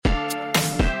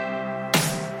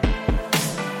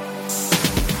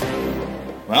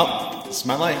Well, this is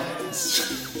my life.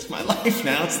 It's my life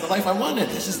now. It's the life I wanted.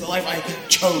 This is the life I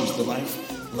chose. The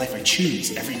life I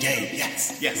choose every day.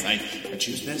 Yes, I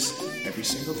choose this every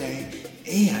single day.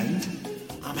 And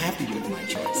I'm happy with my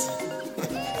choice.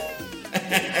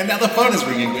 And now the phone is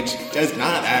ringing, which does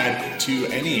not add to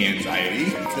any anxiety,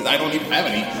 because I don't even have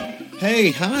any.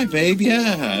 Hey, hi, babe.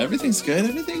 Yeah, everything's good.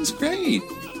 Everything's great.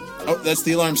 Oh, that's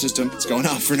the alarm system. It's going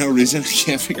off for no reason. I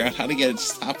can't figure out how to get it to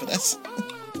stop with us.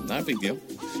 Not a big deal.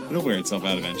 It'll wear itself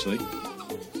out eventually.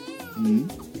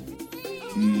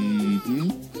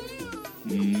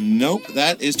 Nope,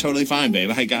 that is totally fine,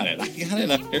 babe. I got it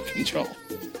under control.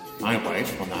 My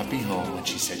wife will not be home when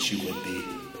she said she would be.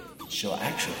 She'll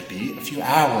actually be a few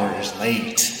hours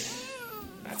late.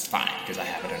 That's fine, because I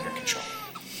have it under control.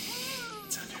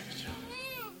 It's under control.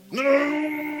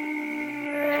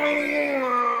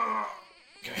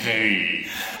 Okay.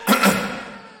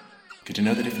 Good to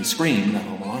know that if you scream, the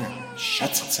home alarm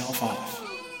shuts itself off.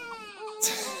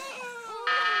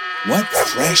 What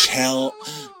fresh hell?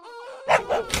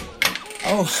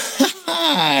 Oh,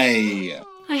 hi!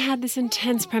 I had this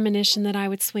intense premonition that I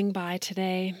would swing by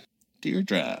today.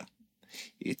 Deirdre,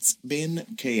 it's been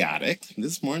chaotic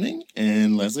this morning,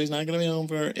 and Leslie's not going to be home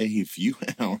for a few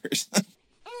hours.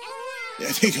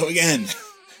 There they go again.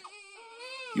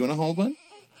 You want to hold one?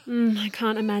 I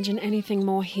can't imagine anything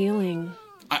more healing.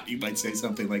 You might say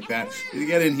something like that. You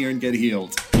get in here and get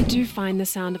healed. I do find the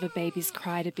sound of a baby's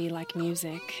cry to be like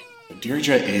music.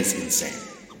 Deirdre is insane.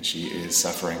 She is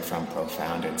suffering from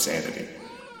profound insanity.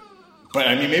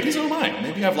 But, maybe so am I.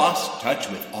 Maybe I've lost touch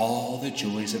with all the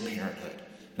joys of parenthood,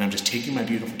 and I'm just taking my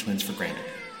beautiful twins for granted.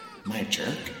 Am I a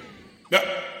jerk? No.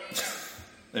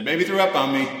 The baby threw up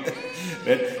on me.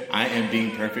 But I am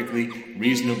being perfectly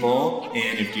reasonable,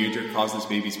 and if Deirdre calls this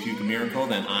baby's puke a miracle,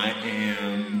 then I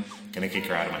am going to kick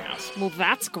her out of my house. Well,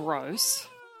 that's gross.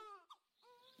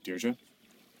 Deirdre,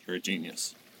 you're a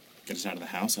genius. Get us out of the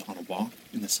house on a walk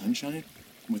in the sunshine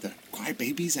with the quiet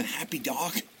babies and a happy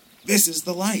dog. This is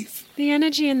the life. The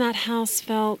energy in that house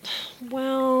felt,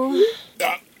 well...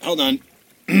 Hold on.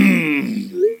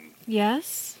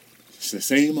 Yes? It's the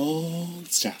same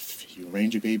old stuff. You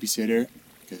arrange a babysitter,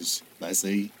 because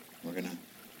Leslie, we're going to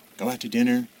go out to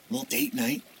dinner, a little date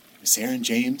night with Sarah and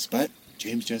James, but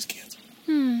James just canceled.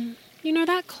 You know,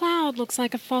 that cloud looks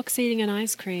like a fox eating an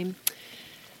ice cream.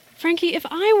 Frankie, if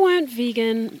I weren't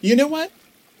vegan... You know what?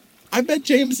 I bet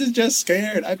James is just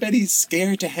scared. I bet he's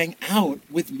scared to hang out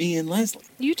with me and Leslie.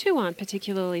 You two aren't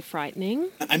particularly frightening.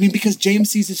 Because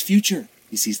James sees his future.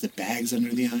 He sees the bags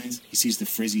under the eyes. He sees the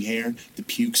frizzy hair, the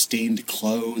puke-stained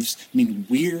clothes.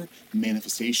 We're a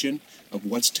manifestation of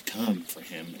what's to come for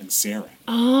him and Sarah.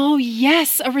 Oh,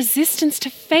 yes, a resistance to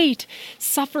fate.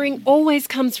 Suffering always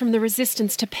comes from the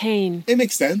resistance to pain. It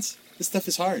makes sense. This stuff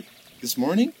is hard. This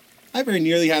morning, I very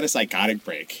nearly had a psychotic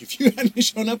break. If you hadn't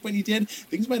shown up when you did,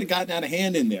 things might have gotten out of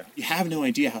hand in there. You have no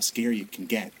idea how scary it can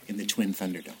get in the Twin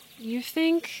Thunderdome. You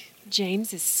think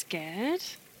James is scared?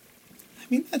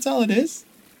 That's all it is.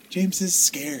 James is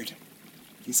scared.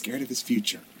 He's scared of his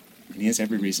future. And he has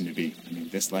every reason to be.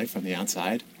 This life from the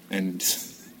outside and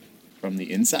from the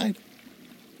inside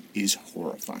is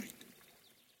horrifying.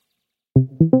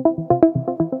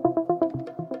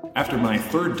 After my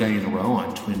third day in a row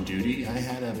on twin duty, I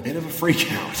had a bit of a freak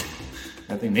out.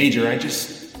 Nothing major, I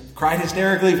just cried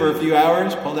hysterically for a few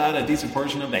hours, pulled out a decent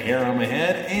portion of the hair on my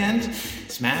head, and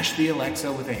smashed the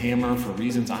Alexa with a hammer for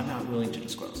reasons I'm not willing to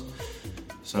disclose.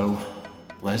 So,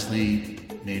 Leslie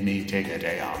made me take a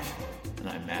day off, and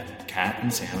I met Kat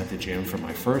and Sam at the gym for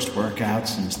my first workout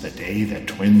since the day that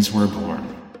twins were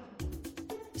born.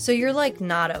 So you're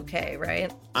not okay,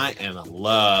 right? I am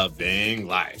loving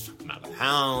life. I'm out of the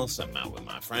house, I'm out with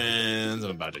my friends,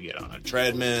 I'm about to get on a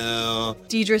treadmill.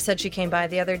 Deirdre said she came by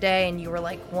the other day and you were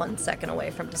 1 second away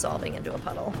from dissolving into a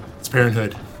puddle. It's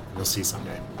parenthood. You'll see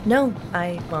someday. No,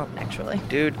 I won't, actually.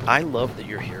 Dude, I love that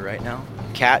you're here right now.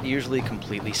 Kat usually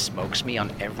completely smokes me on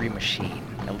every machine.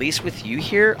 At least with you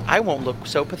here, I won't look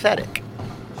so pathetic.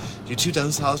 You two do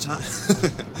this all the time?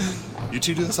 You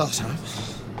two do this all the time?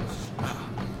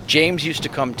 James used to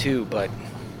come too, but,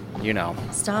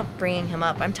 Stop bringing him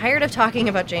up. I'm tired of talking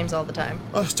about James all the time.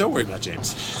 Oh, don't worry about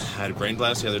James. I had a brain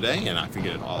blast the other day, and I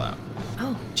figured it all out.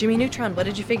 Oh, Jimmy Neutron, what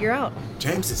did you figure out?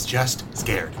 James is just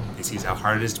scared. He sees how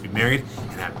hard it is to be married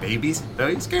and have babies, so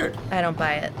he's scared. I don't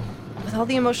buy it. With all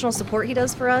the emotional support he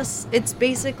does for us, it's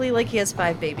basically like he has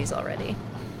 5 babies already.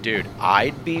 Dude,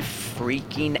 I'd be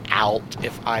freaking out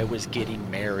if I was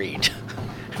getting married.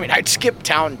 I'd skip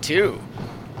town too.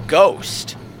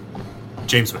 Ghost.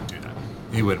 James wouldn't do that.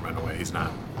 He wouldn't run away. He's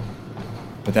not.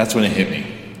 But that's when it hit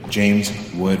me. James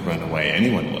would run away.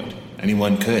 Anyone would.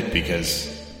 Anyone could,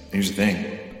 because Here's the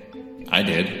thing. I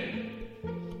did.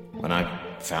 When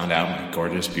I found out my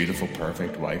gorgeous, beautiful,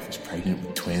 perfect wife was pregnant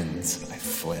with twins, I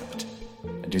flipped.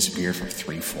 I disappeared for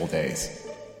 3 full days.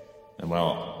 And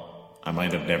well, I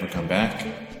might have never come back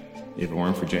if it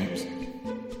weren't for James.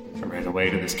 I ran away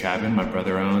to this cabin my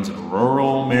brother owns in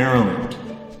rural Maryland.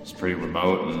 It's pretty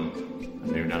remote, and I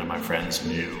knew none of my friends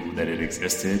knew that it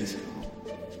existed.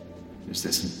 It was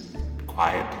this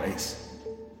quiet place.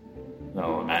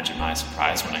 So imagine my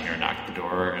surprise when I hear a knock at the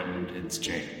door, and it's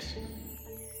James.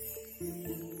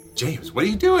 James, what are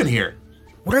you doing here?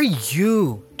 What are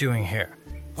you doing here?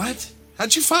 What?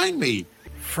 How'd you find me?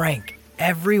 Frank,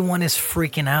 everyone is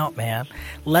freaking out, man.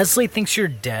 Leslie thinks you're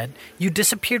dead. You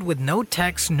disappeared with no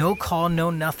text, no call, no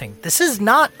nothing. This is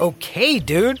not okay,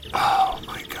 dude. Oh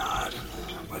my God.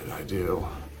 What did I do?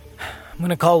 I'm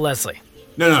gonna call Leslie.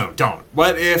 No, don't.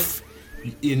 What if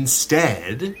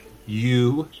instead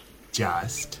you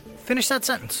just... Finish that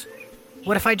sentence.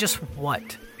 What if I just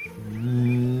what?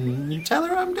 tell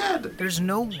her I'm dead. There's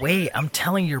no way I'm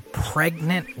telling your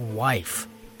pregnant wife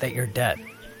that you're dead.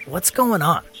 What's going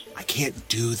on? I can't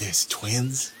do this,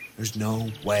 twins. There's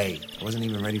no way. I wasn't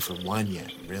even ready for one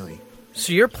yet, really.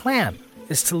 So your plan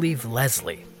is to leave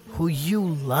Leslie, who you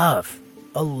love,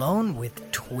 alone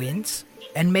with twins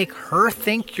and make her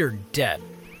think you're dead?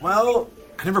 Well,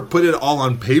 I never put it all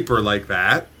on paper like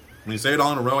that. When you say it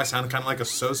all in a row, I sound kind of like a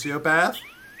sociopath.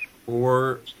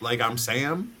 Or like I'm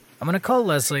Sam. I'm gonna call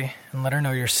Leslie and let her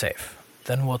know you're safe.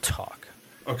 Then we'll talk.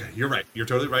 Okay, you're right. You're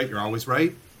totally right. You're always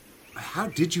right. How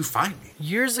did you find me?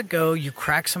 Years ago, you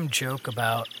cracked some joke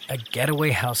about a getaway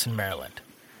house in Maryland.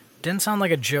 Didn't sound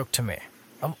like a joke to me.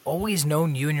 I've always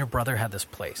known you and your brother had this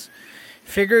place.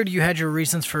 Figured you had your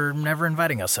reasons for never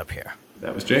inviting us up here.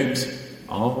 That was James,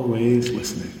 always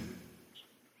listening.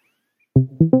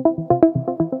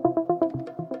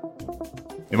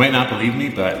 You might not believe me,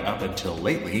 but up until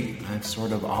lately, I've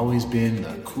sort of always been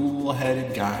the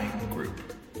cool-headed guy in the group.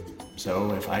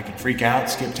 So if I could freak out,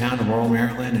 skip town to rural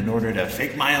Maryland in order to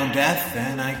fake my own death,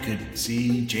 then I could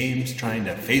see James trying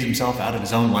to phase himself out of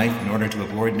his own life in order to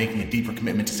avoid making a deeper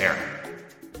commitment to Sarah.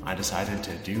 I decided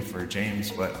to do for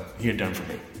James what he had done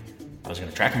for me. I was going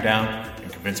to track him down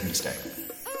and convince him to stay.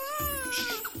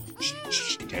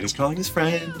 Daddy's calling his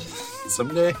friend.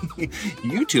 Someday,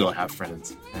 you two will have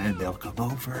friends. And they'll come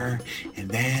over, and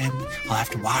then I'll have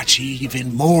to watch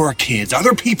even more kids,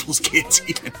 other people's kids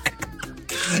even.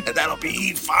 And that'll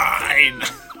be fine.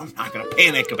 I'm not going to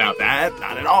panic about that,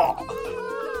 not at all.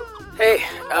 Hey,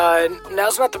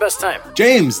 now's not the best time.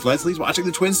 James, Leslie's watching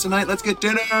the twins tonight. Let's get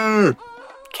dinner.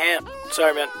 Can't.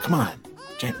 Sorry, man. Come on,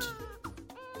 James.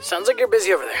 Sounds like you're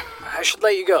busy over there. I should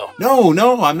let you go. No,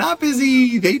 I'm not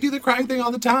busy. They do the crying thing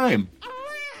all the time.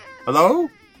 Hello?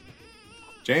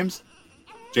 James?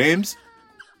 James?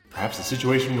 Perhaps the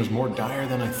situation was more dire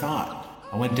than I thought.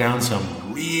 I went down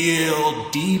some real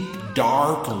deep,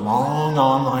 dark, long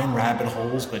online rabbit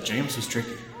holes, but James was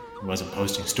tricky. He wasn't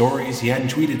posting stories. He hadn't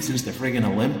tweeted since the friggin'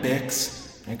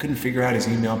 Olympics. I couldn't figure out his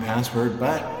email password,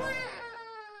 but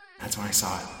that's when I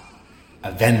saw it.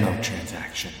 A Venmo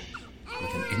transaction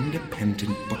with an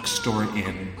independent bookstore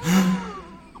in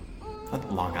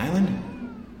Long Island.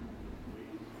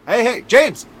 Hey,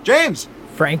 James!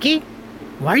 Frankie?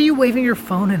 Why are you waving your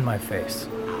phone in my face?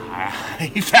 I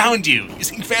found you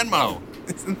using Venmo.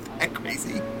 Isn't that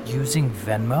crazy? Using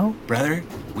Venmo? Brother,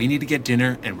 we need to get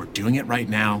dinner, and we're doing it right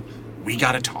now. We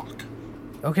gotta talk.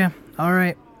 Okay,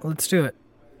 alright, let's do it.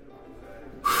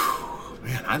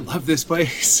 Man, I love this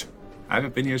place. I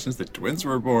haven't been here since the twins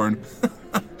were born.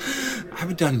 I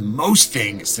haven't done most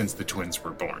things since the twins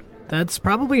were born. That's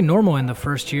probably normal in the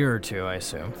first year or two, I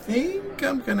assume. I think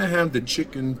I'm gonna have the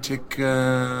chicken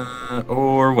tikka...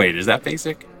 Or wait, is that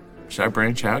basic? Should I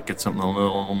branch out, get something a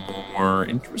little more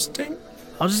interesting?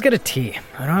 I'll just get a tea.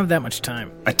 I don't have that much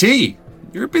time. A tea?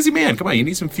 You're a busy man. Come on, you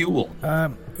need some fuel.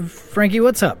 Frankie,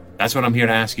 what's up? That's what I'm here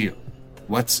to ask you.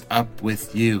 What's up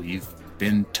with you? You've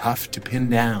been tough to pin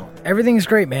down. Everything's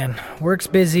great, man. Work's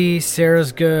busy,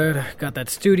 Sarah's good, got that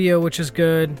studio, which is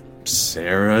good.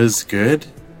 Sarah's good?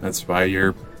 That's why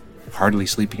you're hardly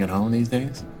sleeping at home these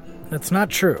days? That's not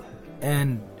true.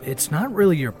 And it's not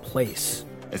really your place.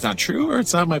 It's not true or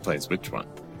it's not my place? Which one?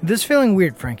 This feeling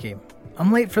weird, Frankie.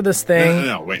 I'm late for this thing.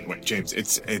 No, wait, James.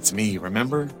 It's me,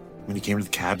 remember? When you came to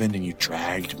the cabin and you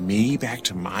dragged me back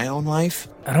to my own life?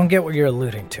 I don't get what you're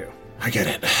alluding to. I get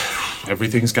it.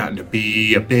 Everything's gotten to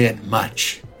be a bit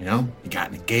much, you know? You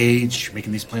got engaged, you're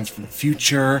making these plans for the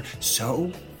future,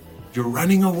 so you're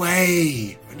running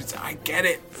away. I get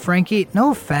it. Frankie,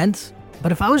 no offense,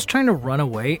 but if I was trying to run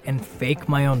away and fake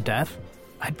my own death,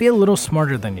 I'd be a little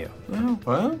smarter than you. Oh,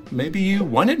 well, maybe you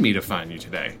wanted me to find you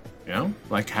today. You know,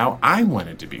 like how I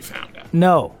wanted to be found out.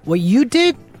 No, what you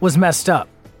did was messed up.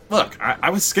 Look,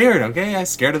 I was scared, okay? I was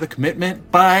scared of the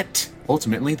commitment, but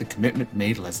ultimately the commitment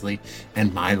made Leslie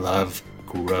and my love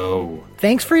grow.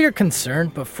 Thanks for your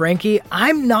concern, but Frankie,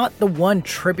 I'm not the one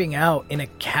tripping out in a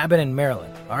cabin in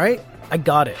Maryland, all right? I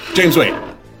got it. James, wait.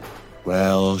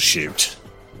 Well, shoot.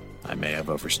 I may have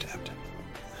overstepped.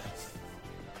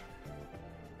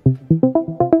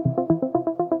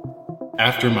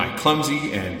 After my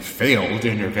clumsy and failed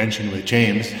intervention with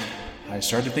James, I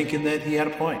started thinking that he had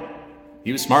a point.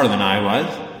 He was smarter than I was,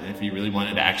 and if he really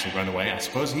wanted to actually run away, I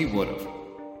suppose he would have.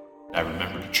 I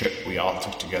remembered a trip we all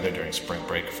took together during spring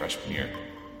break freshman year.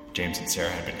 James and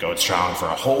Sarah had been going strong for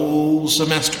a whole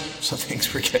semester, so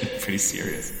things were getting pretty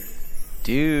serious.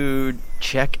 Dude,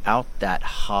 check out that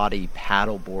hottie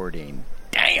paddleboarding.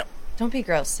 Damn. Don't be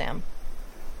gross, Sam.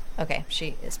 Okay,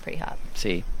 she is pretty hot.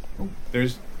 See?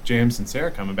 There's James and Sarah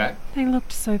coming back. They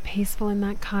looked so peaceful in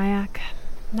that kayak.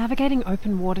 Navigating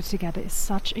open water together is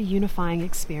such a unifying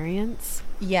experience.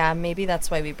 Yeah, maybe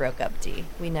that's why we broke up, Dee.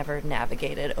 We never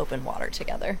navigated open water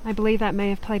together. I believe that may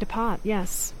have played a part,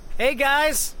 yes. Hey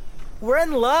guys, we're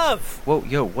in love. Whoa,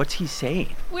 yo, what's he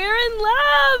saying? We're in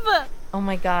love! Oh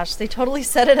my gosh, they totally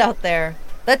said it out there.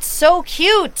 That's so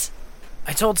cute!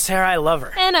 I told Sarah I love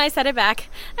her. And I said it back.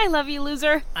 I love you,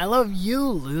 loser. I love you,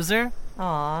 loser.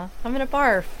 Aw, I'm gonna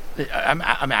barf.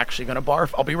 I'm actually gonna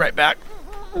barf. I'll be right back.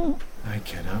 I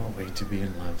cannot wait to be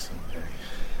in love someday.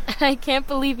 I can't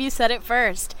believe you said it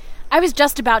first. I was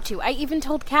just about to. I even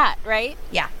told Kat, right?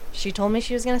 Yeah, she told me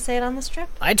she was gonna say it on this trip.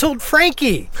 I told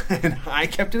Frankie. And I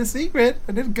kept it a secret.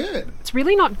 I did good. It's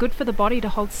really not good for the body to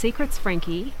hold secrets,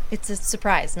 Frankie. It's a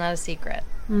surprise, not a secret.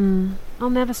 I'll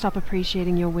never stop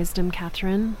appreciating your wisdom,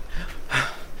 Catherine.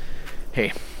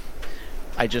 Hey,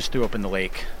 I just threw up in the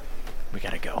lake. We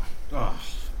gotta go. Oh,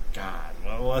 God.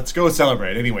 Well, let's go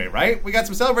celebrate anyway, right? We got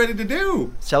some celebrating to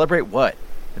do. Celebrate what?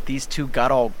 That these two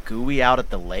got all gooey out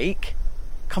at the lake?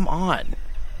 Come on.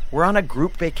 We're on a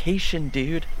group vacation,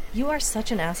 dude. You are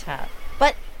such an asshat.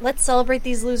 But let's celebrate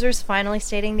these losers finally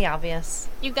stating the obvious.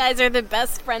 You guys are the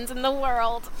best friends in the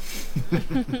world.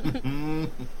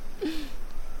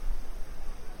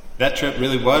 That trip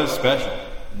really was special.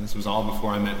 This was all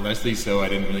before I met Leslie, so I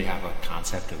didn't really have a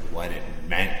concept of what it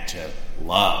meant to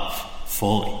love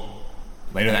fully.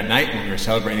 Later that night, when we were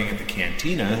celebrating at the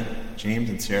cantina, James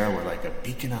and Sarah were like a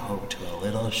beacon of hope to a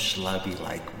little schlubby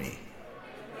like me.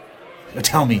 But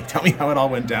tell me how it all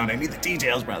went down. I need the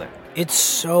details, brother. It's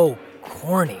so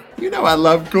corny. You know I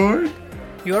love corn.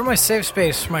 You are my safe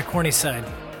space for my corny side.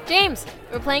 James,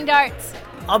 we're playing darts.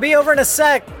 I'll be over in a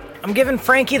sec. I'm giving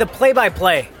Frankie the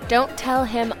play-by-play. Don't tell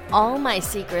him all my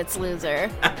secrets, loser.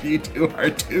 You two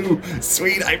are too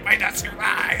sweet. I might not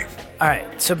survive. All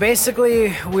right, so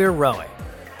basically, we're rowing.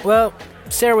 Well,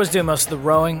 Sarah was doing most of the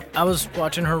rowing. I was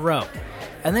watching her row.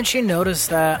 And then she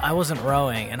noticed that I wasn't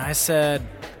rowing, and I said,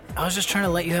 I was just trying to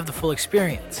let you have the full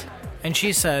experience. And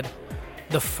she said,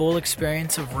 the full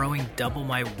experience of rowing double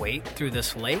my weight through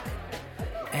this lake?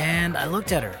 And I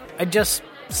looked at her. I just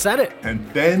said it. And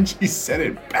then she said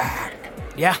it back.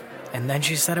 Yeah, and then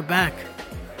she said it back.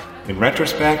 In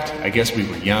retrospect, I guess we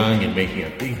were young and making a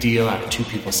big deal out of two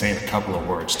people saying a couple of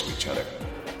words to each other.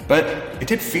 But it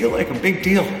did feel like a big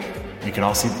deal. We could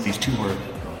all see that these two were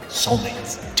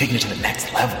soulmates, taking it to the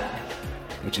next level.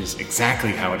 Which is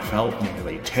exactly how it felt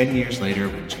nearly 10 years later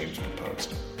when James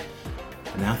proposed.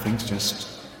 And now things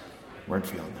just weren't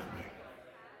feeling that way.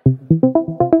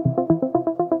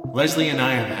 Leslie and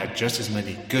I have had just as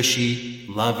many gushy,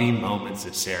 lovey moments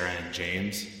as Sarah and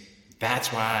James.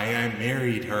 That's why I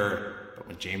married her. But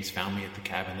when James found me at the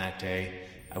cabin that day,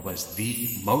 I was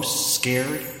the most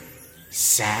scared,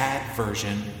 sad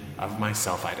version of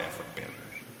myself I'd ever been.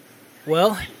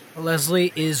 Well,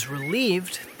 Leslie is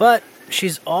relieved, but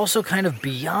she's also kind of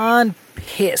beyond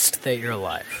pissed that you're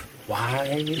alive.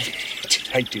 Why did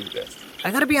I do this?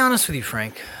 I gotta be honest with you,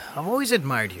 Frank. I've always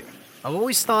admired you. I've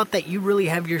always thought that you really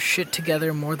have your shit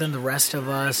together more than the rest of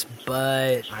us,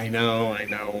 but... I know.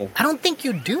 I don't think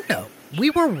you do know. We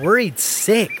were worried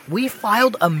sick. We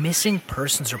filed a missing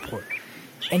persons report.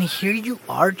 And here you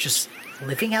are just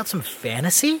living out some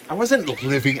fantasy? I wasn't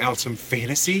living out some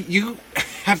fantasy. You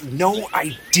have no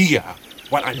idea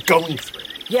what I'm going through.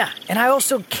 Yeah, and I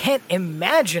also can't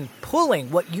imagine pulling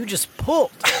what you just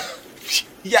pulled.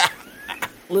 Yeah.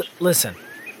 Listen,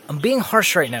 I'm being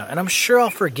harsh right now, and I'm sure I'll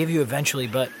forgive you eventually,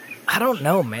 but I don't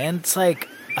know, man. It's like,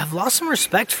 I've lost some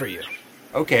respect for you.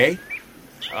 Okay.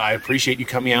 I appreciate you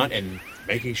coming out and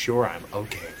making sure I'm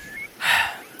okay.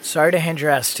 Sorry to hand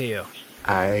your ass to you.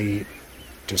 I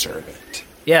deserve it.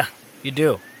 Yeah, you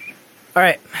do. All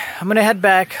right, I'm gonna head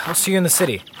back. I'll see you in the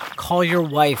city. Call your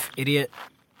wife, idiot.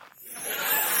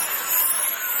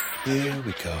 There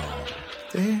we go.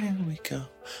 There we go.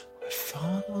 We're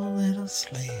falling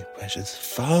asleep. We're just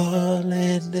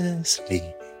falling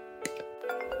asleep.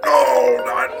 No,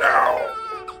 not now.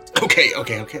 Okay.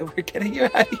 We're getting you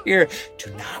out of here.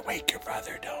 Do not wake your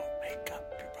brother. Don't wake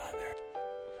up your brother.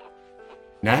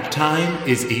 Nap time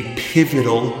is a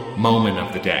pivotal moment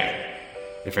of the day.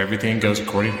 If everything goes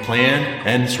according to plan,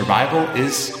 then survival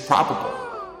is probable.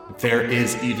 If there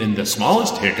is even the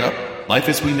smallest hiccup, life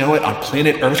as we know it on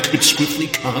planet Earth could swiftly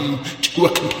come to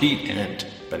a complete end.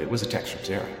 But it was a text from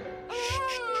Sarah.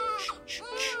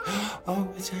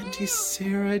 Oh, it's Auntie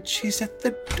Sarah. She's at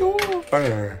the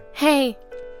door. Hey,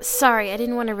 sorry, I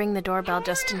didn't want to ring the doorbell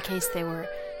just in case they were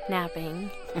napping.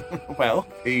 Well,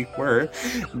 they were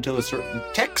until a certain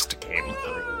text came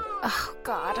through. Oh,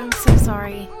 God, I'm so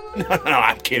sorry. No,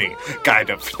 I'm kidding.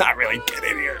 Kind of. Not really. Get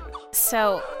in here.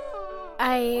 So,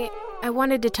 I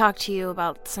wanted to talk to you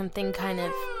about something kind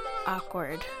of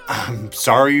awkward. I'm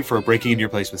sorry for breaking into your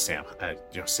place with Sam. I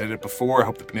said it before. I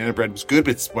hope the banana bread was good,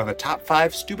 but it's one of the top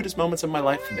 5 stupidest moments of my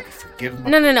life. You never forgive me.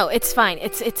 No, it's fine.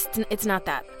 It's not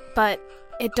that. But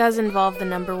it does involve the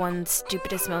number one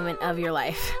stupidest moment of your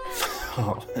life.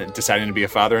 Oh, deciding to be a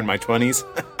father in my 20s?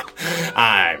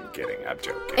 I'm kidding. I'm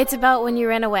joking. It's about when you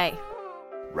ran away.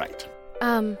 Right.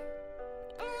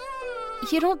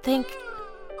 You don't think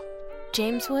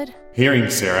James would? Hearing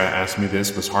Sarah ask me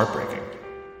this was heartbreaking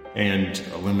and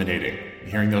illuminating.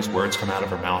 Hearing those words come out of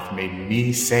her mouth made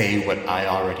me say what I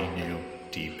already knew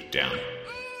deep down.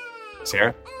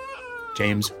 Sarah,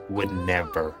 James would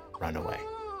never run away.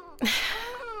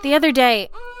 The other day,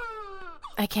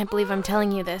 I can't believe I'm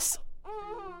telling you this.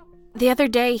 The other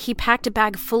day, he packed a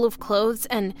bag full of clothes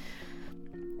and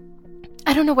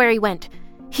I don't know where he went.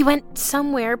 He went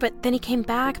somewhere, but then he came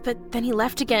back, but then he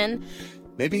left again.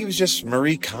 Maybe he was just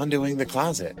Marie Kondoing the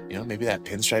closet. Maybe that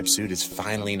pinstripe suit is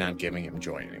finally not giving him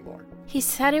joy anymore. He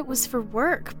said it was for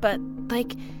work, but,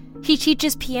 he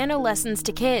teaches piano lessons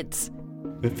to kids.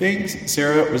 The things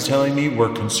Sarah was telling me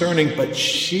were concerning, but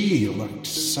she looked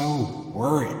so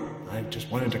worried. I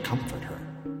just wanted to comfort her.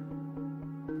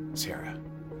 Sarah,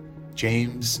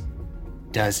 James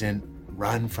doesn't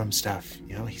run from stuff.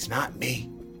 He's not me.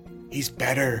 He's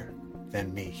better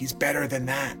than me. He's better than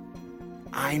that.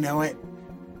 I know it.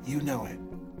 You know it.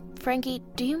 Frankie,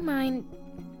 do you mind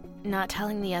not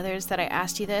telling the others that I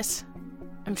asked you this?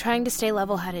 I'm trying to stay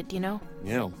level-headed, you know?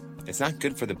 It's not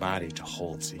good for the body to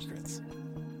hold secrets.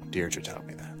 Deirdre told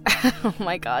me that. Oh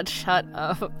my God, shut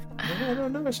up. I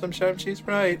don't know. Sometimes she's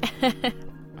right.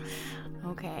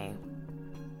 Okay.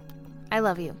 I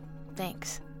love you.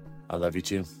 Thanks. I love you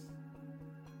too.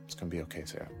 It's gonna be okay,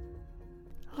 Sarah.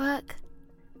 Look,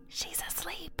 she's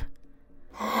asleep.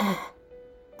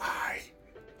 I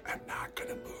am not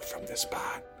gonna move from this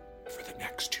spot for the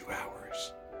next 2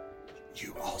 hours.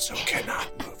 You also cannot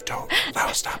move. Don't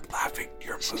stop laughing.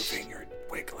 You're moving. You're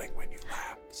wiggling when you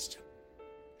laugh.